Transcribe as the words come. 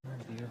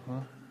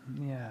Well,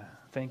 yeah.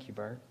 Thank you,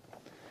 Bart.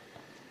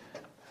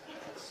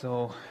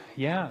 So,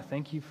 yeah,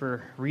 thank you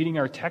for reading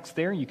our text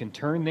there. You can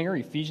turn there,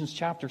 Ephesians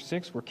chapter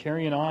 6. We're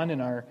carrying on in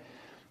our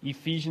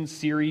Ephesians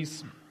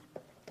series,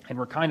 and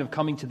we're kind of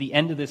coming to the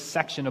end of this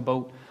section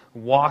about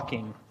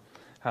walking.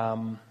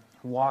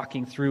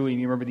 Walking through, and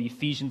you remember the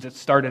Ephesians that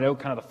started out,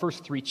 kind of the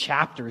first 3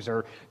 chapters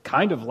are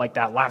kind of like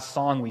that last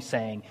song we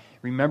sang.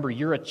 Remember,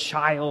 you're a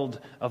child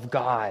of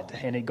God.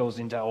 And it goes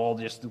into all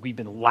just, we've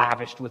been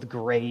lavished with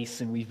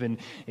grace, and we've been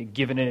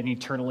given an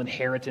eternal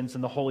inheritance in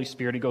the Holy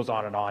Spirit. It goes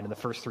on in the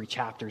first 3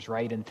 chapters,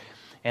 right?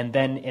 And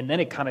then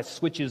it kind of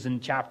switches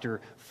in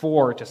chapter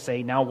 4 to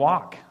say, now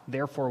walk,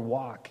 therefore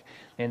walk.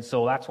 And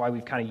so that's why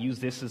we've kind of used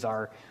this as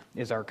our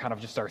kind of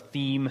just our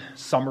theme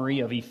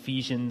summary of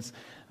Ephesians,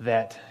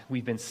 that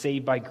we've been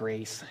saved by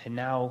grace, and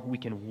now we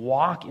can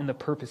walk in the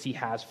purpose He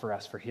has for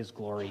us, for His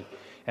glory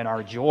and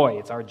our joy.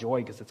 It's our joy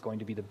because it's going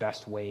to be the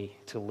best way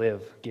to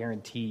live,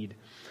 guaranteed.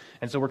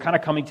 And so we're kind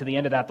of coming to the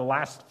end of that. The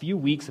last few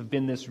weeks have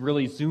been this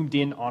really zoomed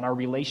in on our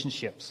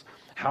relationships.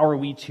 How are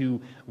we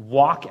to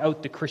walk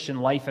out the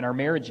Christian life in our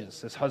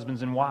marriages as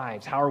husbands and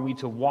wives? How are we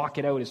to walk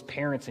it out as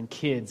parents and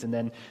kids? And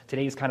then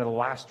today is kind of the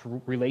last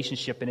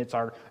relationship, and it's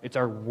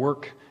our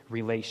work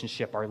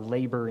relationship, our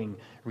laboring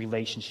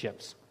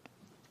relationships.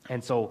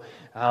 And so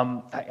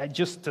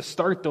just to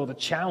start, though, the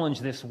challenge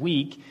this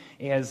week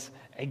as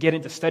I get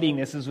into studying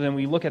this is when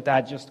we look at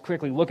that, just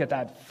quickly look at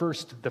that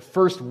the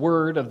first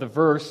word of the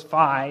verse,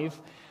 5,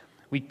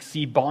 we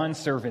see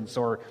bondservants,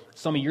 or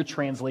some of your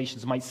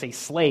translations might say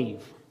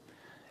slave.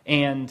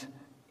 And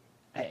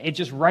it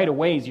just right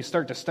away, as you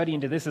start to study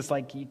into this, it's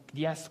like,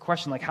 you ask the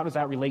question, like, how does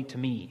that relate to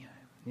me?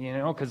 You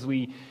know, because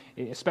we,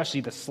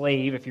 especially the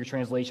slave, if your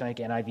translation, like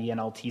NIV,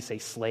 NLT, say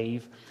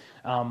slave,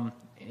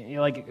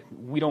 like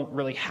we don't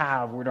really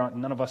have,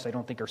 none of us, I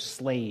don't think, are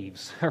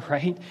slaves,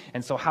 right?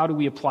 And so how do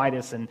we apply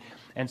this?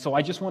 And so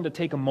I just wanted to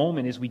take a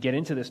moment as we get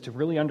into this to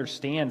really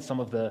understand some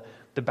of the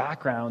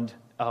background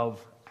of,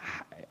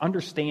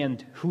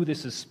 understand who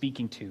this is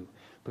speaking to,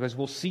 because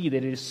we'll see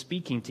that it is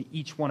speaking to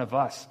each one of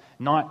us,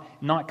 not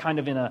kind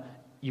of in a,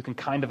 you can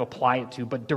kind of apply it to, but